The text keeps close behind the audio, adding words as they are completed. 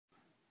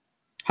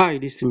Hi,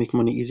 this is to make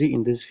money easy.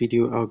 In this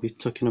video, I'll be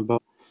talking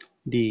about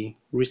the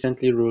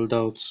recently rolled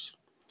out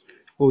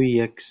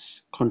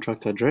OEX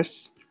contract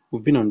address.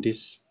 We've been on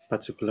this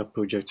particular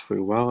project for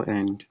a while,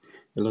 and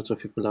a lot of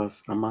people have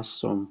amassed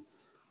some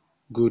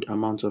good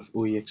amount of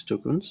OEX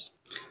tokens.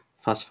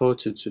 Fast forward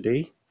to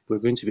today, we're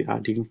going to be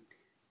adding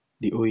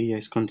the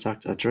OEX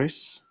contract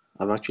address.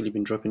 I've actually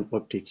been dropping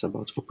updates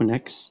about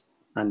Openex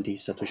and the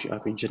Satoshi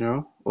app in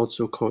general,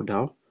 also called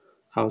out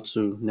how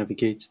to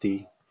navigate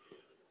the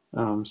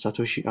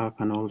Satoshi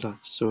app and all that.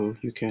 So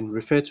you can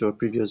refer to our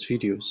previous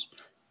videos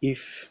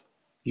if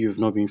you've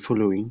not been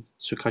following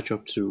to catch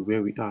up to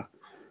where we are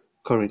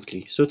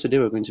currently. So today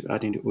we're going to be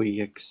adding the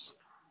OEX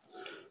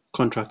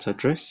contract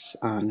address,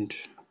 and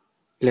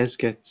let's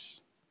get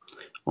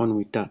on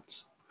with that.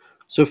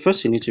 So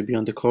first you need to be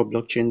on the core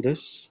blockchain.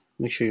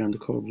 Make sure you're on the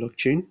core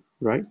blockchain,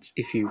 right?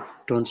 If you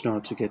don't know how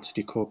to get to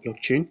the core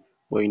blockchain,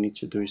 what you need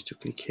to do is to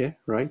click here,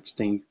 right?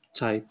 Then you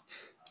type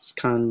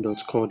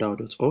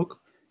scan.coredao.org,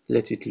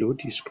 let it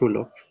load, you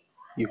scroll up,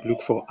 you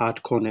look for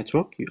add core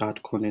network, you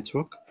add core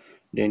network,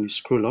 then you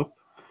scroll up,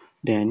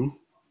 then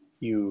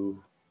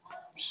you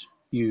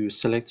you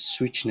select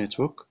switch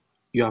network,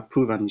 you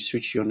approve and you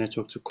switch your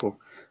network to core,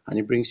 and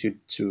it brings you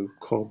to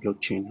core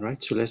blockchain,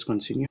 right? So let's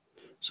continue.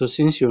 So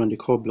since you're on the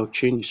core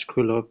blockchain, you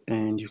scroll up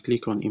and you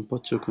click on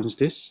import tokens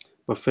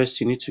but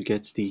first you need to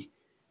get the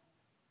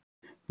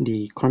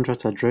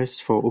contract address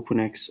for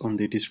Openex on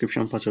the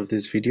description part of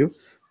this video.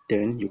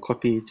 Then you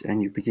copy it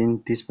and you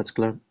begin this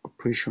particular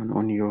operation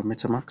on your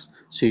metamask.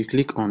 So you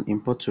click on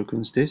import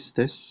tokens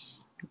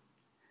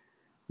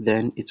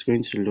then it's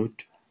going to load.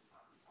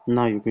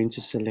 Now you're going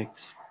to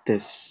select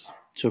this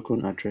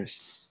token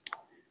address,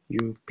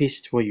 you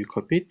paste what you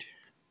copied,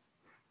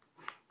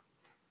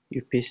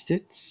 you paste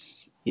it,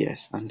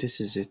 yes, and this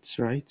is it,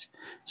 right?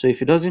 So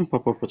if it doesn't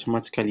pop up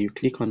automatically, you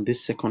click on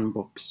this second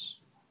box,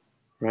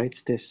 right?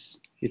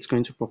 It's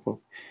going to pop up,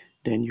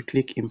 then you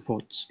click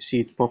import.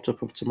 See, it popped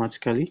up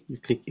automatically, you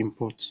click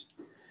import,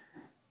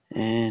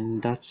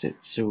 and that's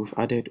it. So we've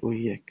added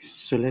OEX.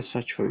 So let's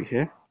search for it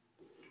here.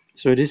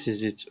 So this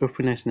is it,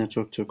 Openex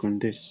network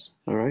token,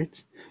 all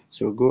right?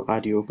 So go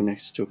add your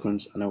Openex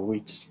tokens and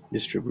await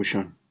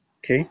distribution.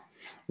 Okay,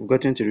 we've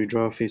gotten to the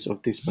withdrawal phase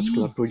of this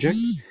particular project,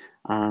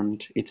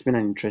 and it's been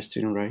an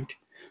interesting ride.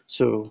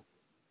 So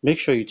make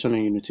sure you turn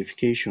on your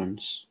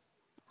notifications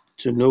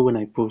to know when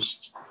I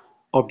post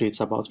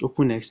updates about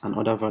Openex and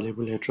other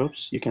valuable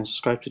airdrops. You can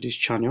subscribe to this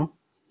channel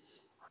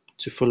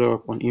to follow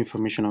up on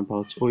information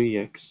about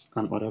OEX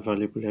and other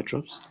valuable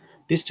airdrops.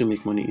 This to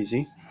make money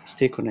easy.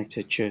 Stay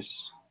connected.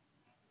 Cheers.